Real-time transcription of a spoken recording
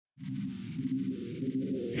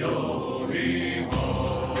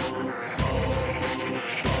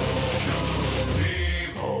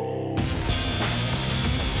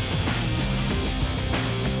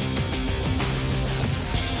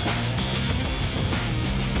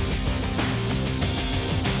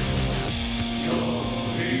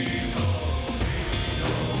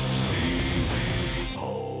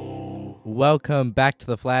Welcome back to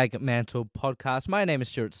the Flagmantle podcast. My name is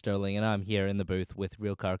Stuart Sterling, and I'm here in the booth with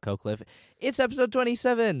Rielke and Stu. It's episode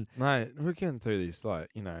 27. Mate, we're getting through this,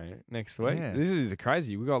 next week. Yeah. This is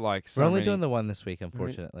crazy. We got We're only doing the one this week,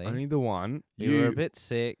 unfortunately. Only the one. You were a bit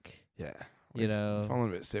sick. Yeah. I'm feeling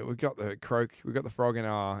a bit sick. We got the croak. We got the frog in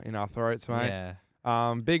our throats, mate. Yeah.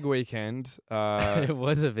 Big weekend. It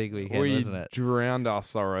was a big weekend, wasn't it? We drowned our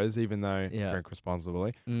sorrows, even though drank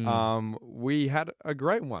responsibly. We had a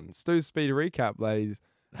great one. Stu's speed recap, ladies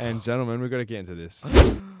and gentlemen. We've got to get into this.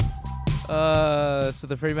 So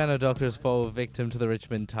the Fremantle Dockers fall victim to the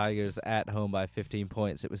Richmond Tigers at home by 15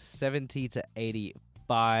 points. It was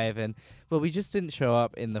 70-85, but we just didn't show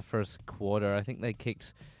up in the first quarter. I think they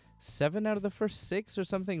kicked 7 out of the first 6 or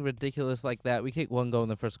something ridiculous like that. We kicked 1 goal in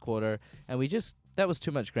the first quarter, and that was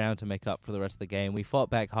too much ground to make up for the rest of the game. We fought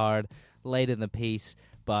back hard late in the piece,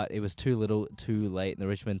 but it was too little, too late, and the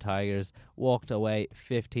Richmond Tigers walked away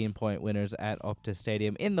 15-point winners at Optus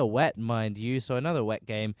Stadium in the wet, mind you. So another wet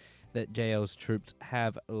game that JL's troops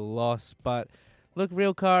have lost. But look,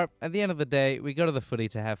 Rielke, at the end of the day, we go to the footy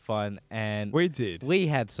to have fun, and we did. We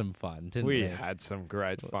had some fun, didn't we? We had some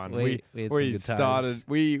great fun. We had some good times.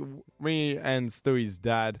 Me and Stewie's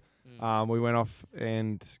dad. We went off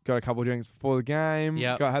and got a couple of drinks before the game.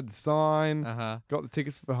 Yep. Had the sign. Got the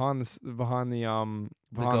tickets behind the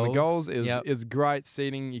goals. It was great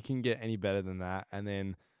seating. You can get any better than that. And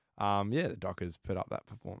then, the Dockers put up that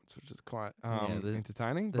performance, which is quite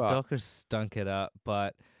entertaining. The Dockers stunk it up,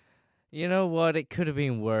 but you know what? It could have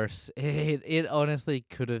been worse. It honestly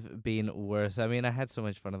could have been worse. I mean, I had so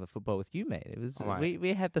much fun on the football with you, mate. It was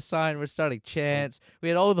we had the sign. We're starting chants. We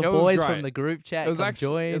had all the boys from the group chat. It was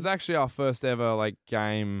actually our first ever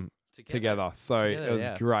game together. So it was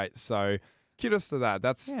great. So kudos to that.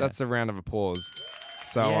 That's a round of applause.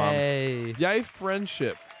 So yay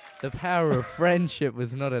friendship. The power of friendship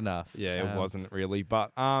was not enough. Yeah, it wasn't really.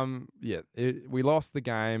 But we lost the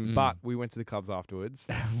game, but we went to the clubs afterwards.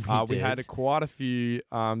 We had quite a few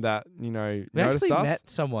that noticed us. We actually met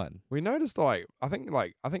someone. We noticed I think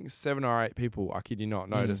 7 or 8 people, I kid you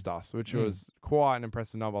not, noticed us, which was quite an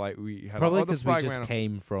impressive number. We had probably because we just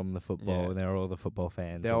came from the football and they were all the football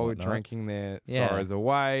fans. They were drinking their sorrows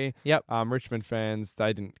away. Yep. Richmond fans,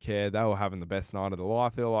 they didn't care. They were having the best night of their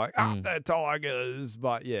life. They were like, they're Tigers.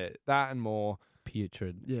 But that and more.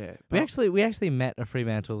 Putrid. Yeah. We actually met a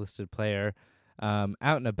Fremantle listed player out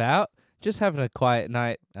and about, just having a quiet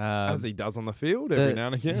night. As he does on the field every now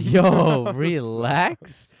and again. Yo,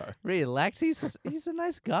 relax. Relax. He's a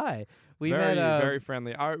nice guy. We met very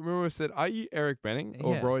friendly. I remember we said, "Are you Eric Benning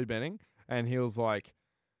or Roy Benning?" And he was like,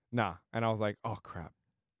 "Nah." And I was like, "Oh crap."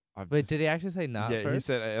 Wait, did he actually say nah Yeah, first? he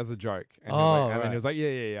said it as a joke. And then he was like,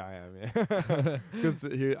 yeah, I am. Yeah. Because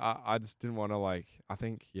I just didn't want to I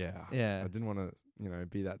didn't want to,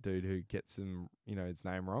 be that dude who gets him, his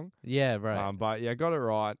name wrong. Yeah, right. But got it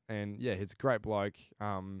right. And he's a great bloke.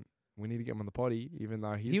 We need to get him on the potty, even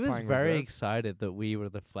though he was very excited that we were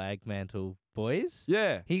the Flagmantle boys.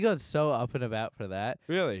 Yeah. He got so up and about for that.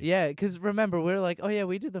 Really? Yeah, because remember, we were like, oh yeah,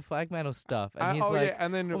 we do the Flagmantle stuff. And he's like,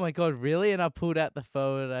 and then, oh my God, really? And I pulled out the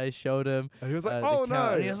phone and I showed him. And he was like, oh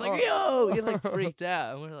no. And he was like, yo! He freaked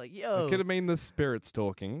out. And we were like, yo. It could have been the spirits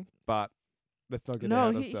talking, but let's not get ahead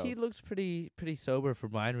of ourselves. No, he looked pretty sober for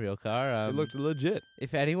mine, Rielke. It looked legit.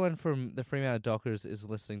 If anyone from the Fremantle Dockers is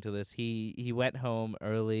listening to this, he went home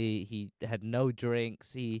early. He had no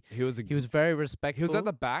drinks. He was very respectful. He was at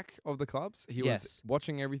the back of the clubs. He was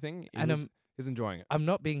watching everything. He was enjoying it. I'm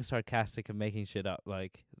not being sarcastic and making shit up.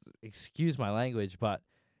 Excuse my language, but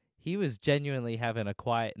he was genuinely having a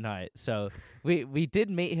quiet night. So we did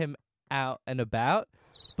meet him out and about.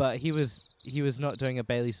 But he was not doing a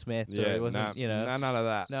Bailey Smith. Or it wasn't, none of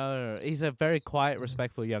that. No. He's a very quiet,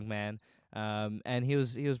 respectful young man. And he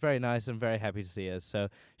was very nice and very happy to see us. So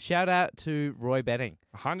shout out to Roy Benning.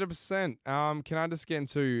 100%. Can I just get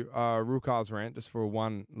into Rielke's rant just for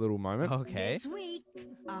one little moment? Okay. This week,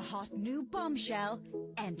 a hot new bombshell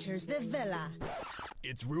enters the villa.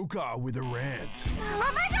 It's Rielke with a rant. Oh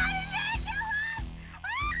my God, it's ridiculous!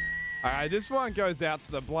 All right, this one goes out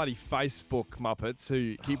to the bloody Facebook Muppets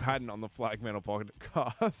who keep hating on the Flagmantle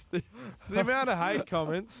podcast. the amount of hate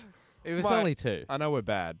comments. It was only 2. I know we're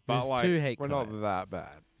bad, but 2 hate we're comments. not that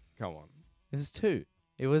bad. Come on. It was 2.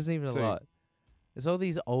 It wasn't even 2. a lot. It's all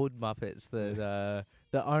these old Muppets that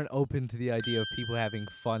aren't open to the idea of people having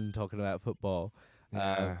fun talking about football.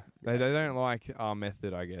 Yeah. They don't like our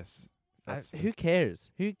method, I guess. Who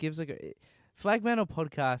cares? Who gives a... Flagmantle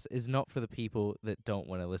podcast is not for the people that don't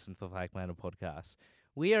want to listen to the Flagmantle podcast.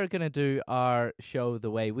 We are going to do our show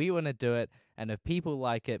the way we want to do it, and if people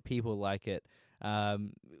like it, people like it.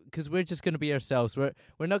 Because we're just going to be ourselves. We're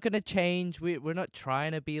not going to change. We're not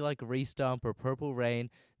trying to be like Restump or Purple Rain.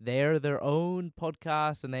 They're their own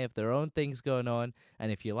podcast, and they have their own things going on.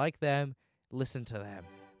 And if you like them, listen to them.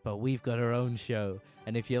 But we've got our own show.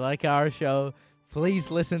 And if you like our show, please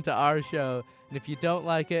listen to our show. And if you don't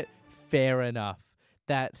like it, fair enough.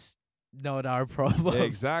 That's not our problem. Yeah,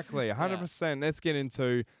 exactly. 100%. Yeah. Let's get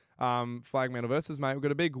into Flagmantle versus, mate. We've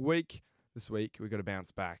got a big week this week. We've got to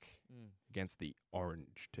bounce back against the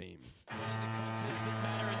orange team. The contest that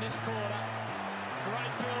matter in this quarter.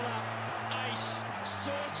 Great build-up. Ace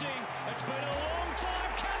searching. It's been a long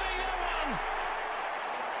time coming, that one.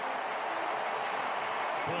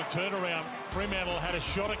 Well, turnaround. Fremantle had a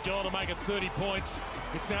shot at goal to make it 30 points.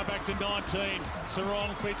 It's now back to 19.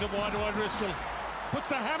 Sarong feeds it wide to O'Driscoll. Puts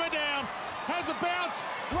the hammer down. Has a bounce.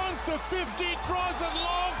 Runs to 50. Drives it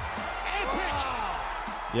long. Epic. Wow.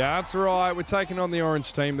 Yeah, that's right. We're taking on the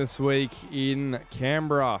orange team this week in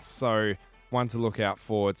Canberra. So, one to look out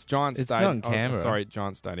for. It's Giant Stadium. It's not in Canberra. Sorry,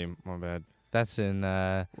 Giant Stadium. My bad. That's in...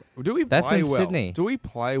 Do we that's play in well? Sydney. Do we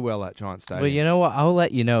play well at Giant Stadium? Well, you know what? I'll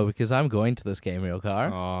let you know because I'm going to this game, real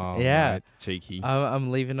car. Oh, yeah. Mate, cheeky.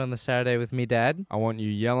 I'm leaving on the Saturday with me dad. I want you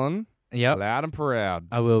yelling loud and proud.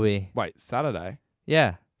 I will be. Wait, Saturday?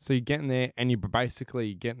 Yeah. So you're getting there and you're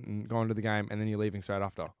basically going to the game and then you're leaving straight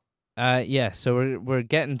after? Yeah. So we're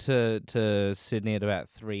getting to Sydney at about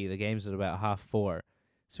 3. The game's at about 4:30.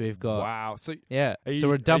 So we've got... Wow. So yeah. So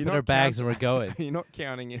we're dumping our bags and we're going. Are you not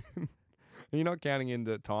counting in... You're not counting in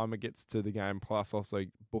the time it gets to the game, plus also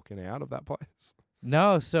booking out of that place.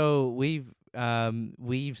 No, so we've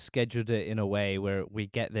scheduled it in a way where we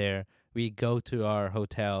get there, we go to our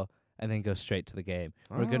hotel, and then go straight to the game.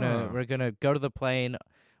 We're gonna go to the plane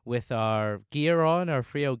with our gear on, our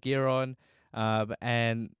Frio gear on,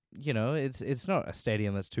 and you know it's not a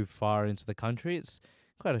stadium that's too far into the country. It's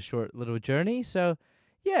quite a short little journey, so.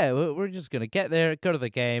 Yeah, we're just going to get there, go to the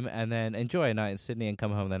game, and then enjoy a night in Sydney and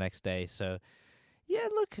come home the next day. So, yeah,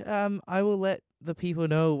 look, I will let the people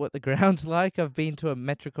know what the ground's like. I've been to a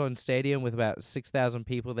Metricon stadium with about 6,000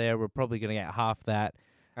 people there. We're probably going to get half that.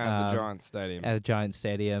 At the Giant Stadium. At the Giant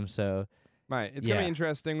Stadium, so... Mate, it's going to be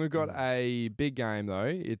interesting. We've got a big game, though.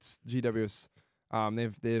 It's GWS.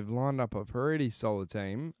 They've lined up a pretty solid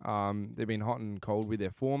team. They've been hot and cold with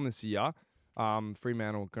their form this year.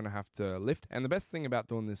 Fremantle going to have to lift. And the best thing about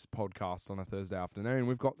doing this podcast on a Thursday afternoon,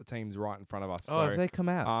 we've got the teams right in front of us. Oh, have they come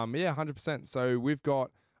out? Yeah, 100%. So we've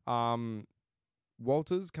got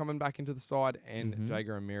Walters coming back into the side and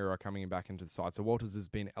Jager and Mira are coming back into the side. So Walters has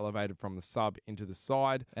been elevated from the sub into the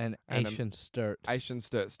side. And Asian Sturt.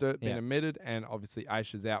 Sturt been admitted, and obviously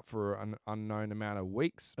Aish is out for an unknown amount of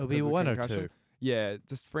weeks. It'll be 1 or 2. Yeah,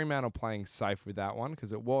 just Fremantle playing safe with that one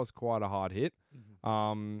because it was quite a hard hit.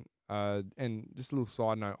 And just a little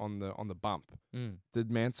side note on the bump. Did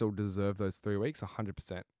Mansell deserve those 3 weeks?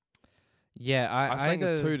 100%. Yeah, I think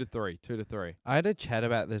it's 2 to 3. 2 to 3. I had a chat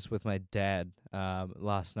about this with my dad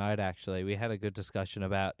last night, actually. We had a good discussion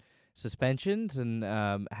about suspensions and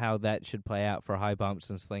how that should play out for high bumps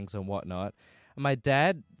and slings and whatnot. And my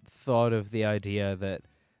dad thought of the idea that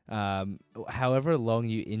however long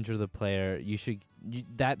you injure the player,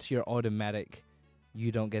 that's your automatic...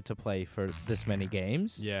 You don't get to play for this many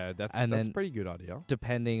games. Yeah, that's a pretty good idea.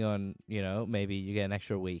 Depending on, maybe you get an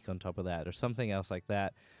extra week on top of that or something else like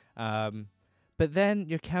that. But then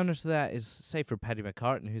your counter to that is, say, for Paddy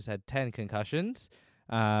McCartan, who's had 10 concussions,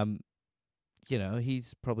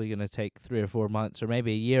 he's probably going to take 3 or 4 months or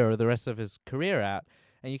maybe a year or the rest of his career out.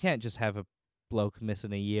 And you can't just have a bloke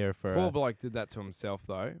missing a year for... Poor bloke did that to himself,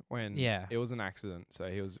 though, when it was an accident. So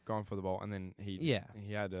he was going for the ball, and then he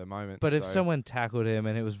had a moment. But if someone tackled him,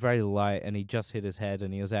 and it was very light, and he just hit his head,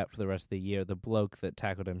 and he was out for the rest of the year, the bloke that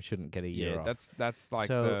tackled him shouldn't get a year off. That's like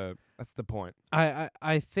that's the point.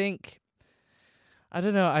 I think... I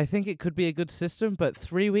don't know. I think it could be a good system, but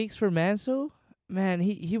 3 weeks for Mansell? Man,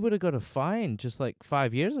 he would have got a fine just like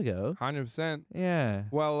 5 years ago. 100%. Yeah.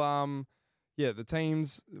 Well, yeah, the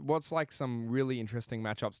teams, what's like some really interesting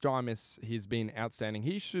matchups. Jaimis, he's been outstanding.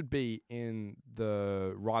 He should be in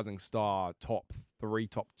the Rising Star top 3,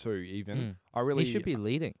 top 2 even. He should be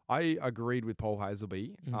leading. I agreed with Paul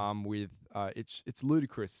Hazelby it's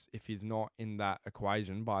ludicrous if he's not in that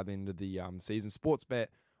equation by the end of the season. Sportsbet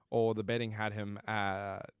or the betting had him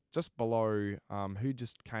just below who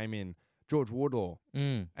just came in. George Woodlaw.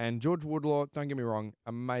 Mm. And George Woodlaw, don't get me wrong,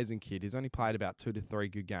 amazing kid. He's only played about 2 to 3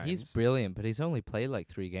 good games. He's brilliant, but he's only played like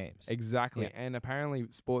 3 games. Exactly. Yeah. And apparently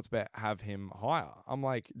Sportsbet have him higher. I'm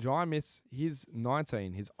like, Jai Miss, he's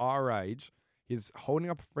 19, his our age, he's holding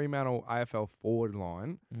up a Fremantle AFL forward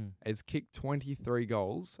line, has kicked 23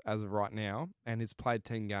 goals as of right now, and has played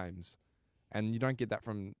 10 games. And you don't get that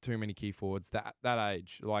from too many key forwards that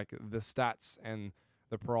age. Like, the stats and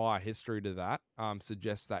the prior history to that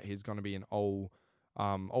suggests that he's going to be an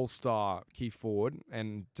all-star key forward,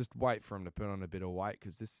 and just wait for him to put on a bit of weight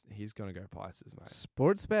because he's going to go places, mate.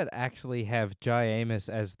 Sportsbet actually have Jai Amos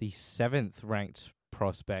as the 7th ranked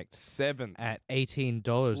prospect. 7th. At $18.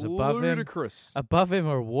 Ludicrous. Above him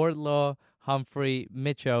are Wardlaw, Humphrey,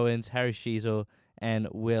 Mitch Owens, Harry Sheasel, and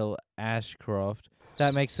Will Ashcroft.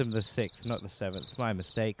 That makes him the 6th, not the 7th. My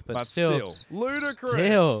mistake, but still ludicrous.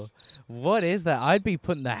 Still, what is that? I'd be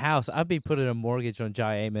putting a mortgage on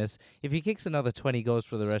Jai Amos. If he kicks another 20 goals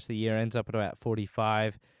for the rest of the year, ends up at about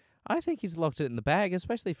 45, I think he's locked it in the bag,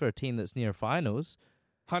 especially for a team that's near finals.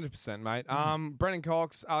 100%, mate. Brendan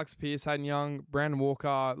Cox, Alex Pearce, Hayden Young, Brandon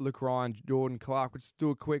Walker, Luke Ryan, Jordan Clark. We'll just do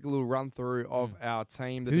a quick little run-through of our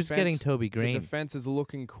team. Who's getting Toby Green? The defense is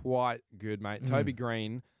looking quite good, mate. Toby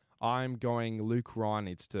Green, I'm going Luke Ryan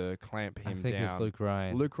needs to clamp him down. I think it's Luke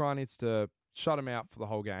Ryan. Luke Ryan needs to shut him out for the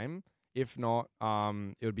whole game. If not,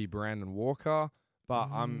 it would be Brandon Walker. But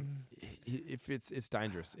if it's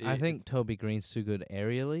dangerous. I think Toby Green's too good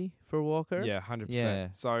aerially for Walker. Yeah, 100%. Yeah.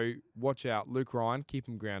 So watch out. Luke Ryan, keep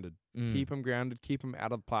him grounded. Keep him grounded. Keep him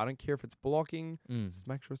out of the play. I don't care if it's blocking. Just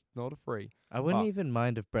make sure it's not a free. I wouldn't even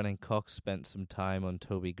mind if Brennan Cox spent some time on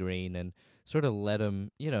Toby Green and sort of let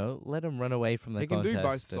him run away from the contest. He can do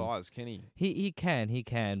both sides, can he? He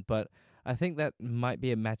can, but I think that might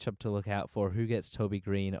be a matchup to look out for. Who gets Toby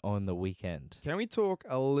Green on the weekend? Can we talk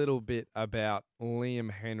a little bit about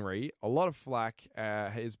Liam Henry? A lot of flack.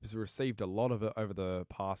 He's received a lot of it over the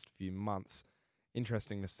past few months.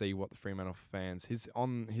 Interesting to see what the Fremantle fans. He's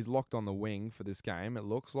locked on the wing for this game. It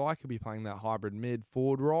looks like he'll be playing that hybrid mid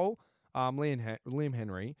forward role. Liam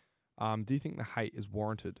Henry. Do you think the hate is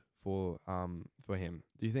warranted for him?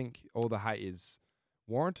 Do you think all the hate is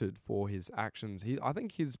warranted for his actions? I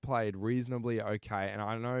think he's played reasonably okay, and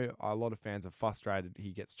I know a lot of fans are frustrated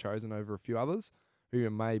he gets chosen over a few others who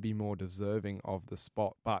may be more deserving of the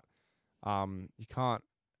spot, but you can't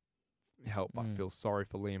help but feel sorry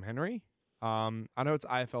for Liam Henry. I know it's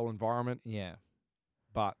AFL environment,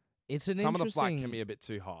 but some of the flack can be a bit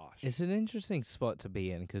too harsh. It's an interesting spot to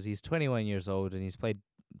be in because he's 21 years old and he's played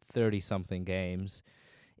 30-something games.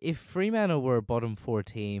 If Fremantle were a bottom 4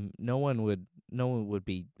 team, no one would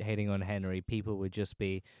be hating on Henry. People would just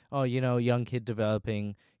be, young kid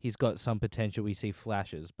developing. He's got some potential. We see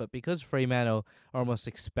flashes. But because Fremantle are almost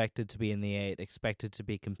expected to be in the 8, expected to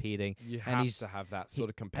be competing. You have to have that sort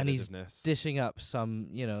of competitiveness. And he's dishing up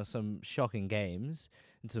some shocking games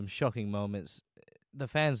and some shocking moments. The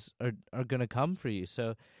fans are going to come for you.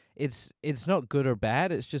 So it's not good or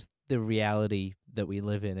bad. It's just the reality that we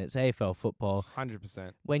live in. It's AFL football.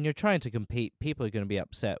 100%. When you're trying to compete, people are going to be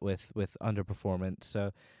upset with underperformance.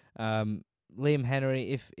 So, Liam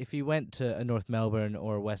Henry, if he went to a North Melbourne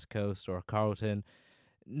or West Coast or Carlton,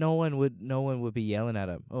 no one would be yelling at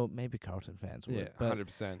him. Oh, maybe Carlton fans would. Yeah,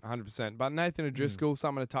 100%. But Nathan O'Driscoll,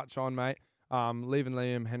 something to touch on, mate. Leaving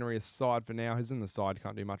Liam Henry aside for now. He's in the side.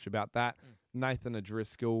 Can't do much about that. Nathan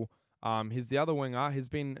O'Driscoll. He's the other winger. He's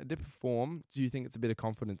been a dip of form. Do you think it's a bit of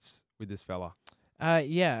confidence with this fella?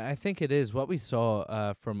 Yeah, I think it is. What we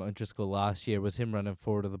saw from O'Driscoll last year was him running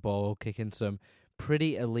forward of the ball, kicking some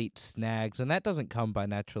pretty elite snags, and that doesn't come by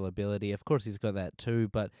natural ability. Of course, he's got that too,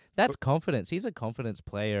 but that's confidence. He's a confidence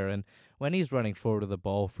player, and when he's running forward of the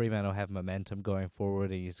ball, Fremantle have momentum going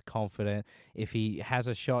forward, and he's confident. If he has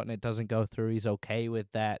a shot and it doesn't go through, he's okay with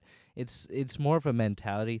that. It's more of a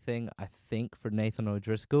mentality thing, I think, for Nathan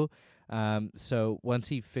O'Driscoll. So once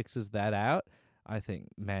he fixes that out, I think,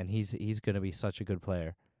 man, he's going to be such a good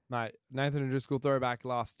player. Mate, Nathan O'Driscoll, throwback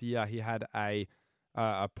last year, he had a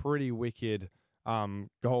pretty wicked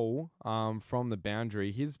goal from the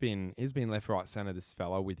boundary. He's been left, right, centre, this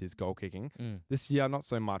fella, with his goal kicking. This year, not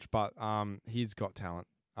so much, but he's got talent,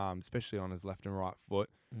 especially on his left and right foot.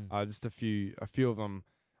 Just a few of them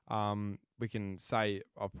we can say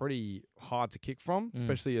are pretty hard to kick from,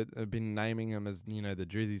 especially I've been naming him as, the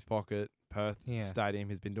Drizzy's pocket, Perth Stadium.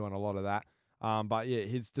 He's been doing a lot of that. But yeah,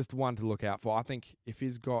 he's just one to look out for. I think if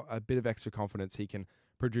he's got a bit of extra confidence, he can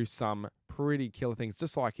produce some pretty killer things,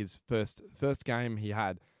 just like his first game he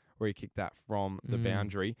had where he kicked that from the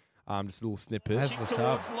boundary. Just a little snippet. That's Kick the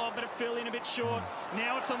towards sub. lob, but it fell in a bit short.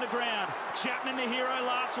 Now it's on the ground. Chapman, the hero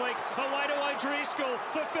last week. Away to O'Driscoll,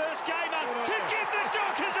 the first gamer, to give the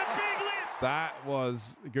Dockers a big lift. That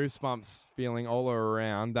was goosebumps feeling all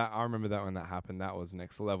around. That I remember that when that happened. That was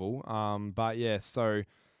next level. But yeah, so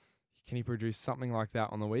can he produce something like that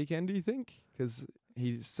on the weekend, do you think? Because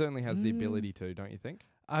he certainly has the ability to, don't you think?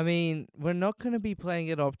 I mean, we're not going to be playing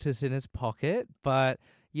at Optus in his pocket, but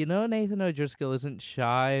Nathan O'Driscoll isn't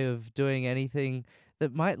shy of doing anything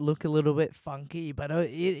that might look a little bit funky, but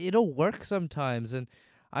it'll work sometimes. And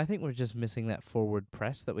I think we're just missing that forward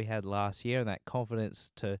press that we had last year and that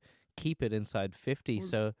confidence to keep it inside 50.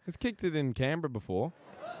 He's kicked it in Canberra before.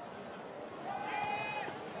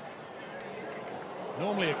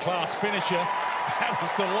 Normally a class finisher. That was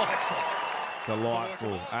delightful.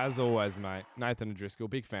 Delightful, as always, mate. Nathan O'Driscoll,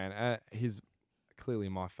 big fan. He's clearly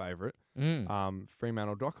my favourite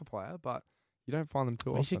Fremantle Docker player, but you don't find them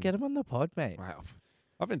too often. We should get him on the pod, mate. Wow.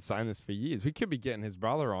 I've been saying this for years. We could be getting his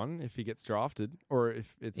brother on if he gets drafted, or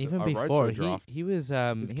if it's even a before road to a draft. he was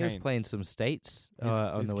playing some states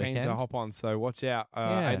on the weekend. He's keen to hop on, so watch out.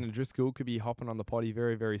 Aiden O'Driscoll could be hopping on the potty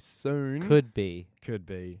very, very soon. Could be.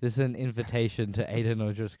 This is an invitation to Aiden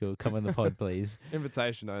O'Driscoll. Come on the pod, please.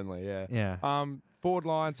 Invitation only, yeah. Yeah. Forward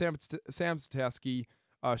line, Sam Statowski.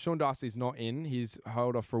 Sean Darcy's not in. He's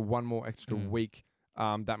held off for one more extra week.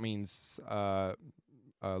 That means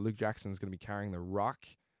Luke Jackson's going to be carrying the ruck.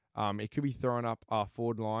 It could be throwing up our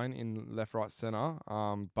forward line in left, right, centre.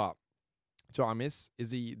 But Jaimis,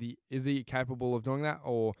 is he capable of doing that,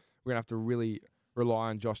 or we're going to have to really rely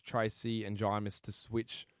on Josh Tracy and Jaimis to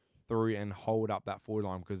switch through and hold up that forward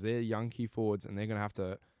line, because they're young key forwards and they're going to have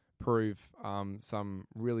to prove some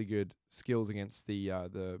really good skills against the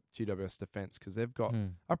GWS defence, because they've got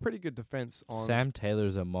a pretty good defence on. Sam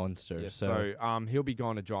Taylor's a monster. Yeah, so he'll be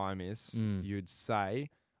gone to Jaimis, you'd say.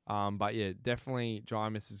 But yeah, definitely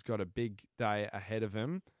Jaimis has got a big day ahead of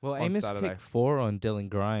him. Well, on Amos Saturday. kicked 4 on Dylan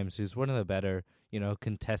Grimes, who's one of the better,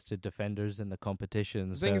 contested defenders in the competition.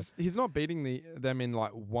 The thing is, he's not beating them in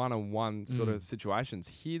like one-on-one sort of situations.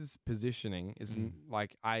 His positioning is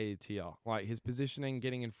like A tier. Like his positioning,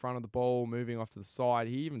 getting in front of the ball, moving off to the side.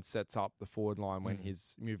 He even sets up the forward line when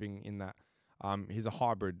he's moving in that. He's a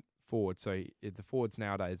hybrid forward, so the forwards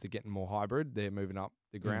nowadays are getting more hybrid. They're moving up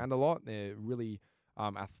the ground a lot. They're really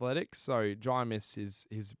athletic. So Jaimis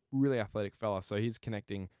is really athletic fella. So he's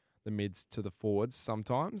connecting the mids to the forwards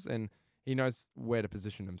sometimes, and he knows where to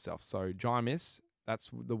position himself. So Jaimis, that's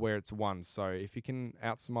where it's won. So if he can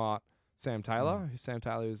outsmart Sam Taylor, Sam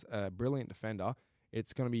Taylor is a brilliant defender,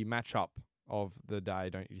 it's going to be match-up of the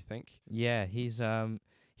day, don't you think? Yeah,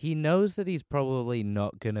 he knows that he's probably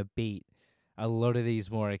not going to beat a lot of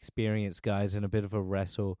these more experienced guys in a bit of a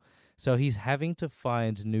wrestle. So he's having to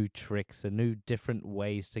find new tricks and new different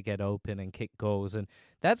ways to get open and kick goals. And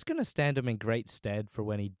that's going to stand him in great stead for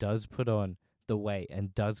when he does put on the weight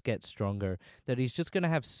and does get stronger, that he's just going to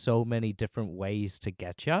have so many different ways to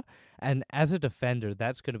get you. And as a defender,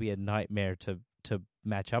 that's going to be a nightmare to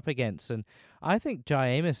match up against. And I think Jai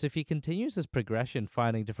Amos, if he continues this progression,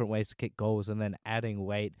 finding different ways to kick goals and then adding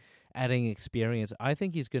weight, adding experience, I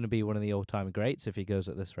think he's going to be one of the all-time greats if he goes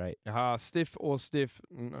at this rate. Stiff,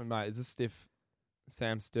 mate, is this stiff?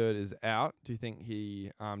 Sam Sturt is out. Do you think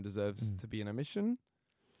he deserves to be in a mission?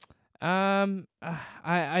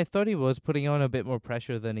 I thought he was putting on a bit more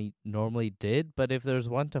pressure than he normally did, but if there's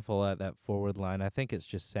one to fall out that forward line, I think it's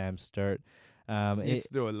just Sam Sturt. He needs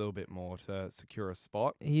to do a little bit more to secure a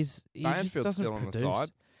spot. He Banfield's still on the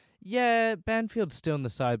side. Yeah, Banfield's still on the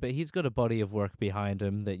side, but he's got a body of work behind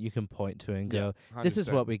him that you can point to and go, 100%. This is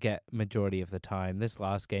what we get majority of the time. This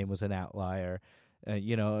last game was an outlier.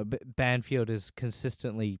 Banfield is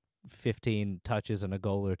consistently 15 touches and a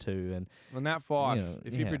goal or two. And on that 5,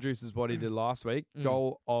 if he produces what he did last week,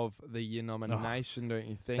 goal of the year nomination, don't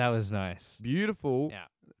you think? That was nice. Beautiful. Yeah.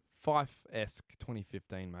 Fife-esque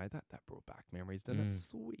 2015, mate. That brought back memories, didn't it?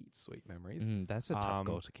 Sweet memories. That's a tough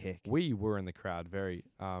goal to kick. We were in the crowd very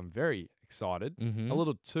excited. A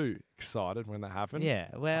little too excited when that happened. Yeah,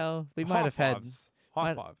 well, we might have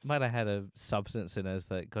had a substance in us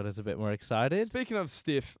that got us a bit more excited. Speaking of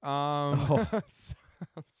stiff, No.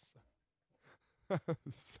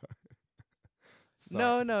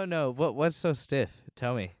 What's so stiff?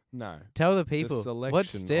 Tell me. No. Tell the people. The selection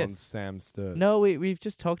what's stiff? on Sam Sturt. No, we've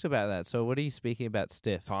just talked about that. So what are you speaking about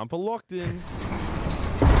stiff? Time for Locked In.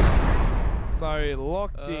 So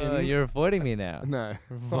Locked In. You're avoiding me now. No.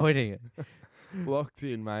 Avoiding it. Locked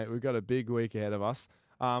In, mate. We've got a big week ahead of us.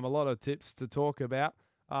 A lot of tips to talk about.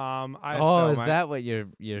 AFL, is mate. that what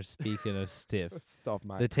you're speaking of, stiff? Stop,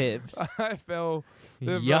 mate. The tips. AFL,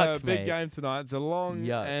 they've Yuck, a big mate. game tonight. Geelong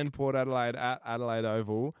Yuck. and Port Adelaide at Adelaide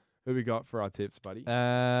Oval. Who we got for our tips, buddy?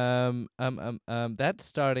 That's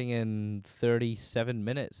starting in 37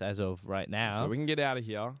 minutes as of right now. So we can get out of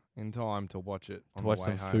here in time to watch it on to watch the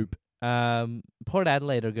some way home. foop. Port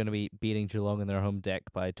Adelaide are going to be beating Geelong in their home deck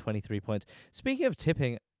by 23 points. Speaking of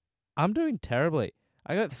tipping, I'm doing terribly.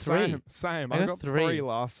 I got 3. Same. I I got got 3. 3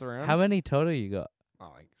 last round. How many total you got?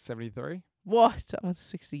 Oh, like 73. What? I'm at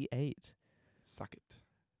 68.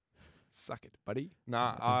 Suck it, buddy.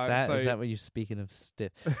 Nah, Is that what you're speaking of,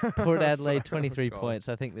 stiff? Port Adelaide, Sorry, 23 God. points.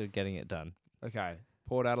 I think they're getting it done. Okay,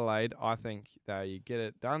 Port Adelaide. I think you get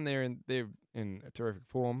it done. They're in a terrific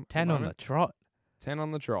form. 10 on the trot. 10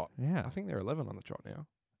 on the trot. Yeah. I think they're 11 on the trot now.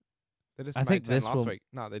 They just I made think 10 this last will- week.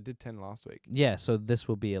 No, they did 10 last week. Yeah, so this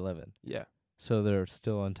will be 11. Yeah, So they're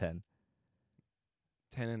still on 10.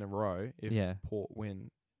 10 in a row. If Yeah. Port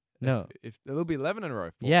win. No. If it'll be 11 in a row.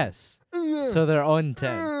 if Port Yes. win. So they're on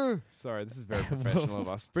 10. Sorry, this is very professional of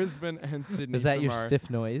us. Brisbane and Sydney. Is that tomorrow. your stiff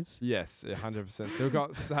noise? Yes, 100%. So we've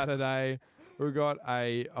got Saturday. We've got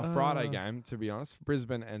a Friday Uh. game, to be honest.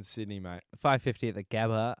 Brisbane and Sydney, mate. 5:50 at the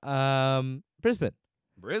Gabba.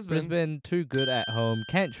 Brisbane too good at home.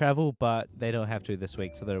 Can't travel, but they don't have to this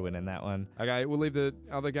week, so they're winning that one. Okay, we'll leave the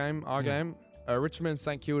other game, our game. Richmond,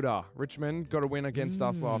 St Kilda. Richmond got a win against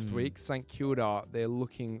us last week. St Kilda, they're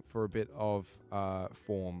looking for a bit of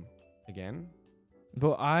form again.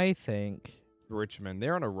 But I think Richmond,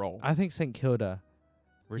 they're on a roll. St Kilda.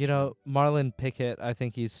 Richmond. You know, Marlon Pickett, I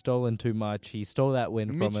think he's stolen too much. He stole that win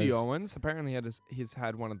from Mitchie us. Owens apparently he's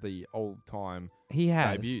had one of the old-time He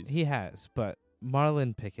has. debuts. He has, but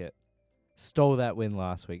Marlon Pickett stole that win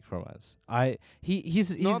last week from us.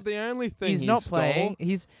 He's not the only thing he's not playing.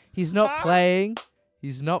 He's not playing.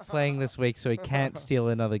 He's not playing this week, so he can't steal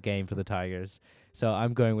another game for the Tigers. So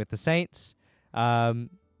I'm going with the Saints.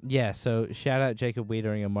 Yeah, so shout out Jacob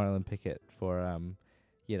Wiedering and Marlon Pickett for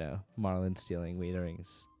Marlon stealing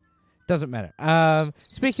Wiederings. Doesn't matter.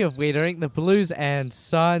 Speaking of Wiedering, the Blues and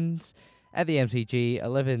Suns at the MCG,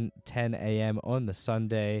 11:10 a.m. on the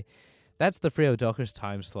Sunday. That's the Freo Dockers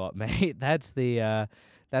time slot, mate. That's the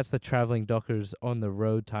traveling Dockers on the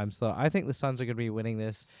road time slot. I think the Suns are going to be winning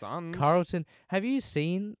this. Suns. Carlton. Have you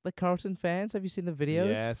seen the Carlton fans? Have you seen the videos?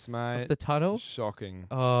 Yes, mate. Of the tunnel? Shocking.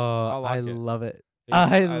 Oh, I like it. love it. Yeah,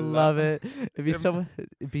 I love it. It'd be It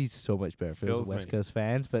so much better if it was fills West me. Coast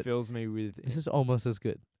fans, but fills me with. this is almost as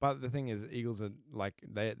good. But the thing is, Eagles are like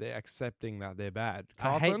they're accepting that they're bad.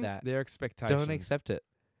 I hate Carlton, that. Their expectations. Don't accept it.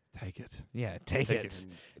 Take it. Yeah, take it.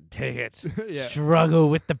 and- Take it. yeah. Struggle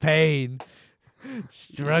with the pain.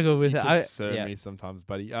 Struggle with You it. could serve me sometimes,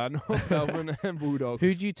 buddy. North Melbourne and Bulldogs.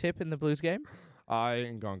 Who'd you tip in the Blues game? I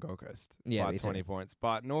am going Gold Coast Yeah, by me too. 20 points.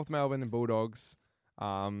 But North Melbourne and Bulldogs.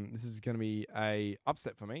 This is going to be a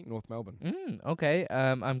upset for me. North Melbourne. Okay.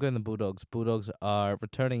 I'm going the Bulldogs. Bulldogs are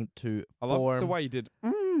returning to I love form. the way you did.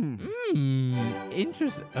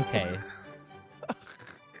 Interesting. Okay.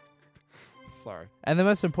 Sorry. And the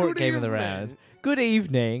most important Good game of the evening. round. Good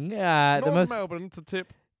evening. The North most. Melbourne to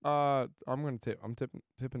tip. I'm going to tip. I'm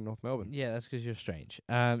tipping North Melbourne. Yeah, that's because you're strange.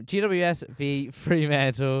 GWS v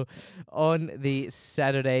Fremantle on the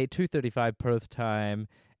Saturday, 2:35 Perth time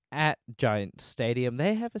at Giant Stadium.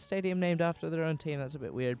 They have a stadium named after their own team. That's a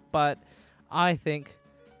bit weird, but I think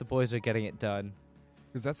the boys are getting it done.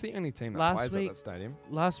 Because that's the only team that Last plays week- at that stadium.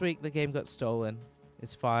 Last week the game got stolen.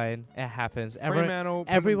 It's fine. It happens. Fremantle.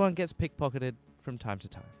 Everyone gets pickpocketed from time to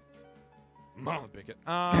time. Mama pick it.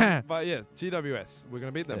 But yeah, GWS. We're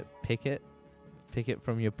gonna beat them. Pick it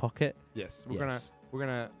from your pocket. Yes, we're Yes.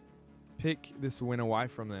 gonna pick this win away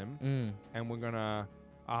from them, and we're gonna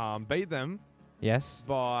beat them Yes.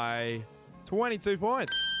 by 22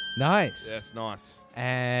 points. Nice. Yes, nice.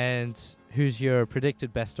 And who's your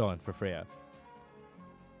predicted best on for Freo?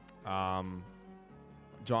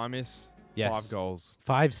 Jaimis, Yes. 5 goals,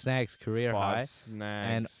 5 snags, career 5 high. And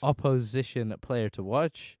snags. opposition player to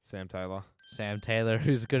watch, Sam Taylor. Sam Taylor,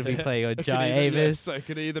 who's going to be playing on It could Jai either- yeah, Avis. so it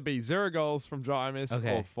could either be 0 goals from Jaimis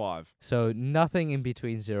Okay. or 5. So nothing in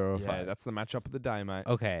between 0 or Yeah, 5. that's the matchup of the day, mate.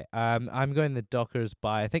 Okay, I'm going the Dockers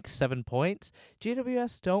by, I think, 7 points.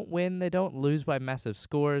 GWS don't win. They don't lose by massive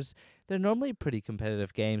scores. They're normally pretty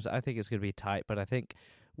competitive games. I think it's going to be tight, but I think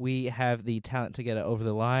we have the talent to get it over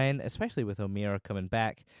the line, especially with O'Meara coming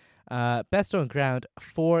back. Best on ground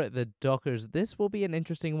for the Dockers. This will be an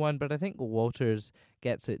interesting one, but I think Walters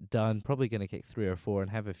gets it done. Probably going to kick 3 or 4 and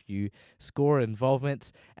have a few score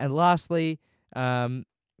involvements. And lastly,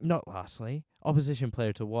 not lastly, opposition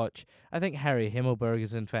player to watch. I think Harry Himmelberg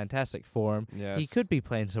is in fantastic form. Yes. He could be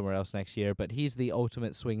playing somewhere else next year, but he's the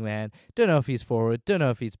ultimate swingman. Don't know if he's forward, don't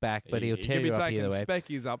know if he's back, but he'll tear you up either way.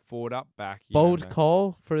 Speckies up, forward, up, back. Bold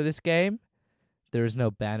call for this game. There is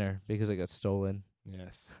no banner because it got stolen.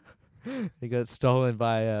 Yes. It got stolen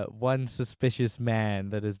by one suspicious man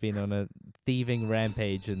that has been on a thieving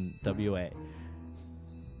rampage in WA.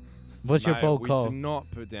 What's your bold call? We do not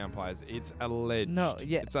put down players. It's alleged. No,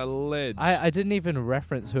 yeah. It's alleged. I didn't even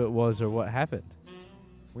reference who it was or what happened.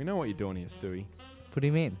 We know what you're doing here, Stewie. What do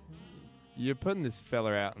you mean? You're putting this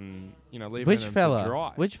fella out and, leaving Which him fella? to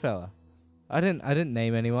dry. Which fella? I didn't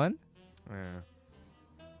name anyone. Yeah.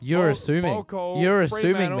 You're assuming. You're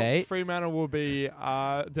assuming, mate. Fremantle will be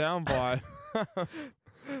down by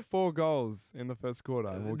 4 goals in the first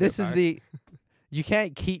quarter. This is You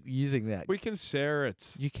can't keep using that. We can share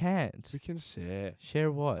it. You can't. We can share.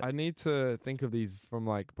 Share what? I need to think of these from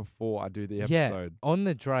before I do the episode. Yeah, on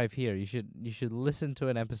the drive here, you should listen to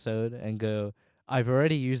an episode and go, I've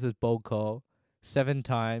already used this bold call 7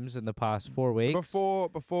 times in the past 4 weeks.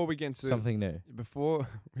 Before we get into something new. Before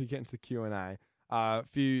we get into Q&A, a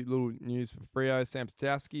few little news for Freo. Sam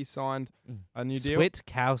Stowski signed a new deal.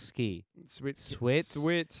 Switkowski.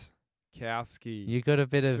 Kowski. You got a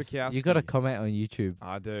bit of. You got a comment on YouTube.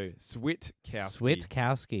 I do.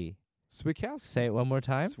 Switkowski. Switkowski. Say it one more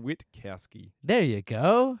time. Switkowski. There you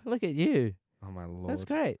go. Look at you. Oh my lord. That's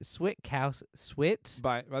great.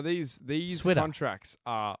 But these contracts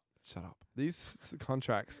are. Shut up. These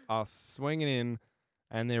contracts are swinging in,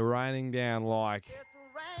 and they're raining down like.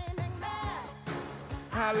 It's raining men.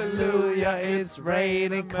 Hallelujah! It's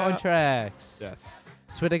raining contracts. Yes.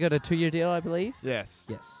 Switter got a 2-year deal, I believe. Yes.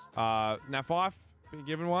 Yes. Now Fife been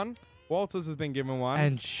given one. Walters has been given one.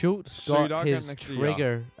 And Schultz got his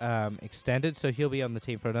trigger extended, so he'll be on the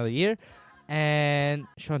team for another year. And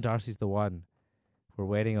Sean Darcy's the one. We're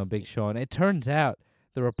waiting on Big Sean. It turns out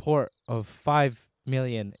the report of $5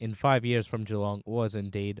 million in 5 years from Geelong was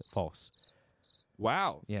indeed false.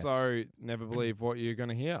 Wow. Yes. So never believe what you're going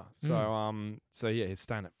to hear. So yeah, he's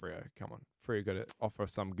staying at Freo. Come on. Freo got to offer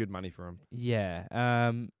some good money for him.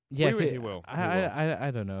 Yeah. He will.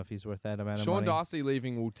 I don't know if he's worth that amount of money. Sean Darcy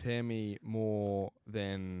leaving will tear me more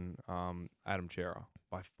than Adam Chera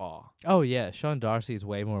by far. Oh, yeah. Sean Darcy is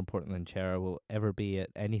way more important than Chera will ever be at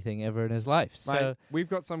anything ever in his life. Mate, so we've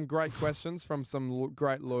got some great questions from some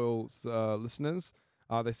great loyal listeners.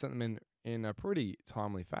 They sent them in a pretty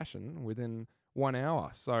timely fashion within 1 hour.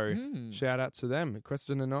 So shout out to them.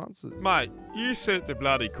 Question and answers. Mate, you sent the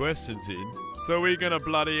bloody questions in, so we're going to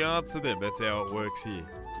bloody answer them. That's how it works here.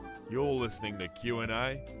 You're listening to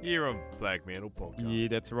Q&A here on Flagmantle Podcast. Yeah,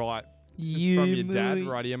 that's right. It's from your dad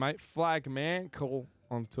right here, mate. Flagmantle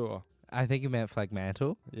on tour. I think you meant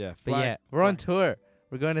Flagmantle. Yeah. But yeah, we're on tour.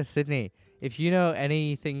 We're going to Sydney. If you know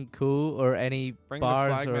anything cool or any Bring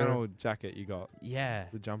bars the Flagmantle jacket you got. Yeah.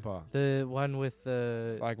 The jumper. The one with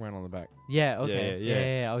the Flagmantle on the back. Yeah, okay.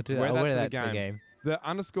 Yeah. I'll do that. I'll wear that to the game. The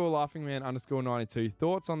 _laughingman_92.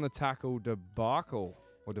 Thoughts on the tackle debacle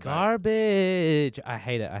or debate? Garbage. I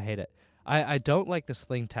hate it. I don't like the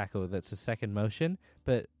sling tackle that's a second motion,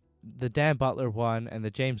 but the Dan Butler one and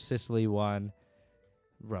the James Sicily one,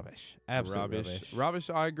 rubbish. Absolute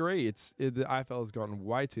rubbish. I agree. The AFL has gotten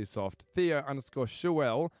way too soft. Theo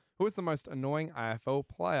 _Shuel. Who is the most annoying AFL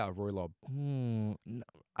player? Roy Lobb.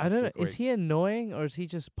 I don't know. Is he annoying or is he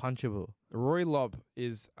just punchable? Roy Lobb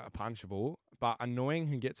is punchable, but annoying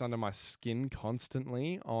who gets under my skin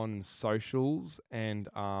constantly on socials and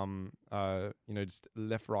just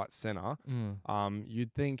left, right, center.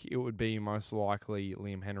 You'd think it would be most likely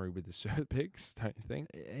Liam Henry with the shirt pics, don't you think?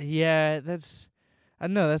 Yeah, I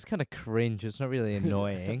don't know, that's kind of cringe. It's not really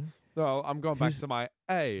annoying. No, I'm going back to my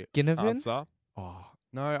Ginnivan? answer. Oh,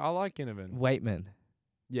 no, I like Ginnivan. Waitman.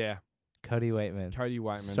 Yeah. Cody Waitman.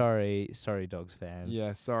 Sorry, Dogs fans.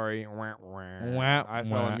 Yeah, sorry. Wah,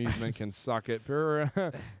 AFL amusement can suck it.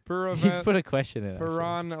 You've put a question in.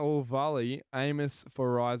 Piran All Valley, Amos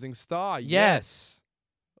for Rising Star. Yes.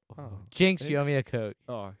 Oh, Jinx, you owe me a Coke.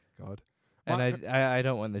 Oh, God. And I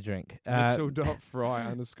don't want the drink.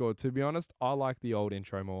 Mitchell.fry _ To be honest, I like the old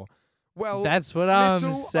intro more. Well, that's what Mitchell,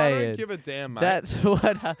 I'm saying. I don't give a damn, mate. That's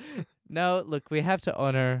what. No, look, we have to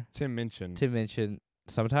honor Tim Minchin.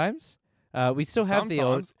 Sometimes. We still have the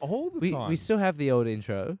old. All the time. We still have the old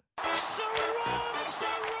intro.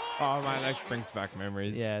 Oh man, that brings back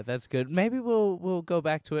memories. Yeah, that's good. Maybe we'll go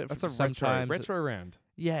back to it. That's a retro round.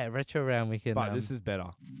 Yeah, retro round. We can. But this is better.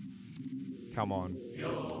 Come on.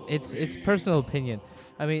 It's personal opinion.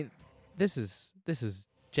 I mean, this is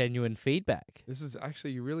genuine feedback. This is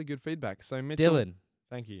actually really good feedback. So Mitchell, Dylan,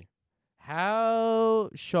 thank you. how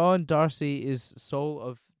Sean Darcy is soul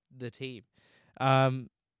of the team.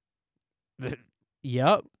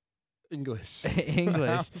 Yep. English.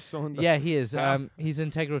 English. Yeah, he is. He's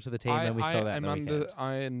integral to the team, and we saw that in the weekend.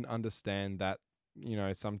 I understand that,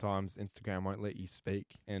 sometimes Instagram won't let you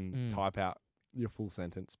speak and type out your full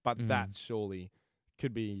sentence, but that surely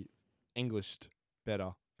could be Englished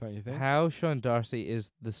better, don't you think? How Sean Darcy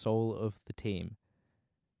is the soul of the team.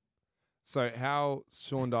 So how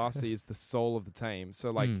Sean Darcy is the soul of the team.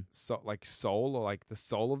 So like soul, or like the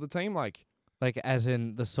soul of the team, like as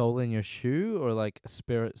in the soul in your shoe, or like a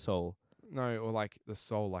spirit soul? No, or like the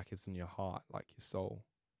soul, like it's in your heart, like your soul.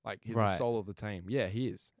 Like he's the soul of the team. Yeah, he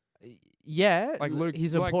is. Yeah, like Luke,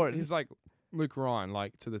 he's important. He's like Luke Ryan,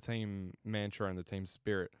 like to the team mantra and the team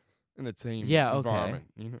spirit and the team environment.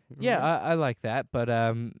 Okay. You know I like that, but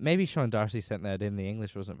maybe Sean Darcy sent that in. The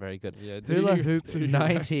English wasn't very good. Yeah, Hula Hoop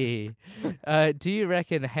 90. Do you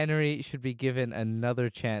reckon Henry should be given another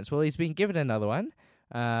chance? Well, he's been given another one.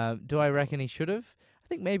 Do I reckon he should have? I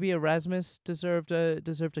think maybe Erasmus deserved a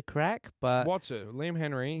crack, but watch it. Liam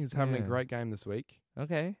Henry, he's having a great game this week.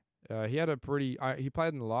 Okay. He had a pretty. He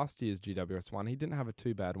played in the last year's GWS one. He didn't have a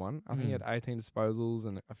too bad one. I think he had 18 disposals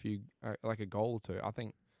and a few, like a goal or two. I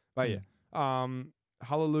think. But yeah.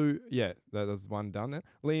 Hallelujah. Yeah, that was one done there.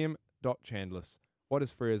 Liam Chandless. What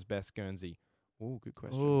is Freer's best Guernsey? Oh, good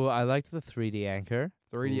question. Oh, I liked the 3D anchor.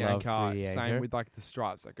 3D anchor. Same with like the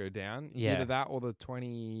stripes that go down. Yeah. Either that or the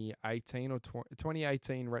 2018 or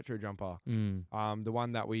 2018 retro jumper. The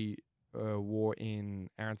one that we wore in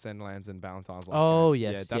Aaron Sandilands and Valentine's last game.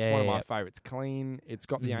 Yes. Yeah, that's one of my favorites. Clean. It's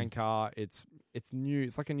got the anchor. It's new.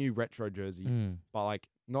 It's like a new retro jersey, but like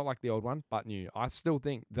not like the old one, but new. I still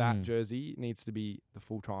think that jersey needs to be the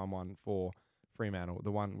full-time one for Fremantle,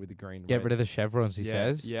 the one with the green. Get rid of the chevrons, he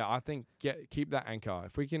says. Yeah, I think keep that anchor.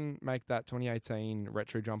 If we can make that 2018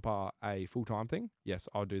 retro jumper a full-time thing, yes,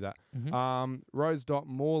 I'll do that. Rose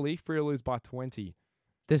Morley, Free lose by 20.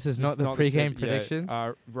 This is not the pre-game predictions.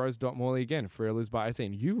 Rose Morley again, Free lose by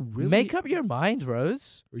 18. You really make up your mind,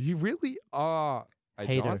 Rose. You really are a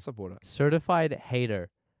Giant supporter. Certified hater.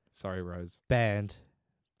 Sorry, Rose. Banned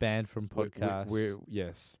from podcast. We're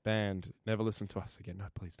banned. Never listen to us again. No,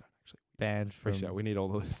 please don't. Actually, banned from. We need all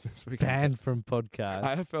the listeners. Banned from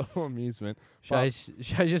podcast. AFL amusement. Should I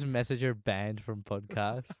just message her banned from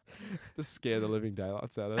podcast? Just scare the living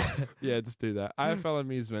daylights out of it. Yeah, just do that. AFL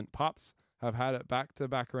amusement. Pups have had it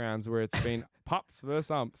back-to-back rounds where it's been pups versus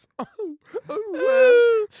umps.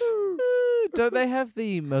 Don't they have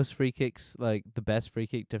the most free kicks, like the best free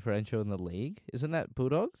kick differential in the league? Isn't that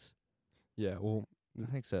Bulldogs? Yeah, well, I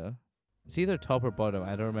think so. It's either top or bottom.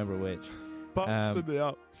 I don't remember which. Pups and the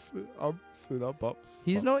ups and ups.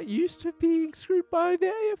 He's not used to being screwed by the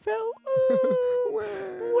AFL.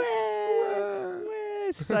 Where?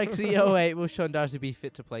 Sykesy 08. Will Sean Darcy be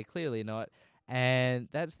fit to play? Clearly not. And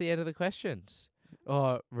that's the end of the questions.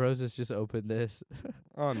 Oh, Rose has just opened this.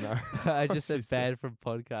 Oh, no. I just said banned from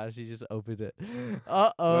podcast. She just opened it.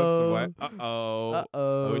 Uh-oh. Let's wait. Uh-oh.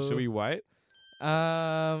 Oh, should we wait?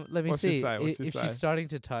 Let me What's see. She say? What's if she's starting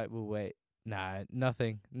to type, we'll wait. Nah,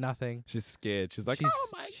 nothing. She's scared. She's like,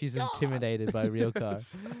 she's intimidated by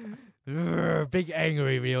Rielke. Big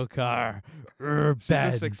angry Rielke. She's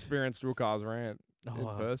just experienced Rielke's rant in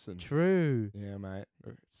person. True. Yeah, mate.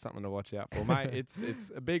 Something to watch out for, mate.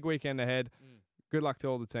 It's a big weekend ahead. Good luck to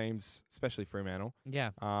all the teams, especially Fremantle. Yeah.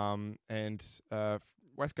 And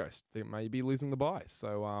West Coast, they may be losing the bye.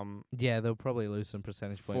 So yeah, they'll probably lose some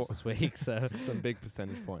percentage points this week. So some big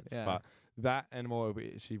percentage points. Yeah. But that and more.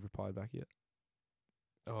 She replied back yet?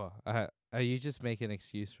 Oh, are you just making an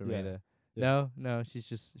excuse for me to? Yeah. No. She's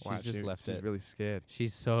just left it. She's really scared.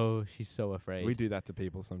 She's so afraid. We do that to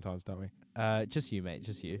people sometimes, don't we? Just you, mate.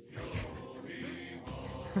 Just you.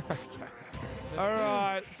 Okay. All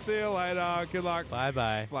right. See you later. Good luck.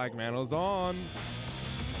 Bye. Flagmantle's on.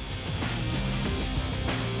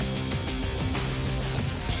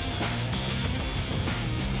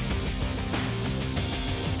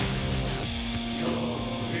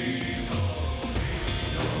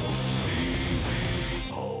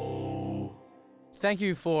 Thank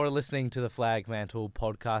you for listening to the Flagmantle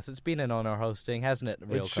podcast. It's been an honor hosting, hasn't it,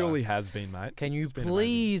 Rielke? It surely has been, mate. Can you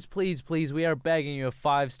please, we are begging you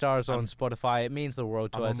 5 stars on Spotify. It means the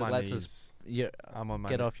world to us. It lets us I'm on my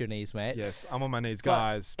get off your knees, mate. Yes, I'm on my knees,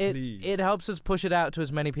 guys. Please. It helps us push it out to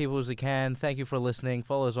as many people as we can. Thank you for listening.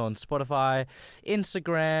 Follow us on Spotify,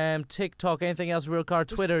 Instagram, TikTok, anything else, Rielke,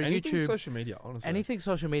 Twitter, anything YouTube. social media, honestly. Anything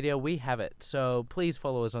social media, we have it. So please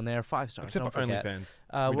follow us on there. 5 stars. Except don't for forget.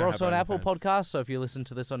 OnlyFans. We're also on Apple Podcasts, so if you listen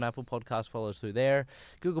to this on Apple Podcasts, follow us through there.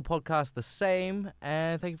 Google Podcasts, the same.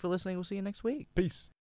 And thank you for listening. We'll see you next week. Peace.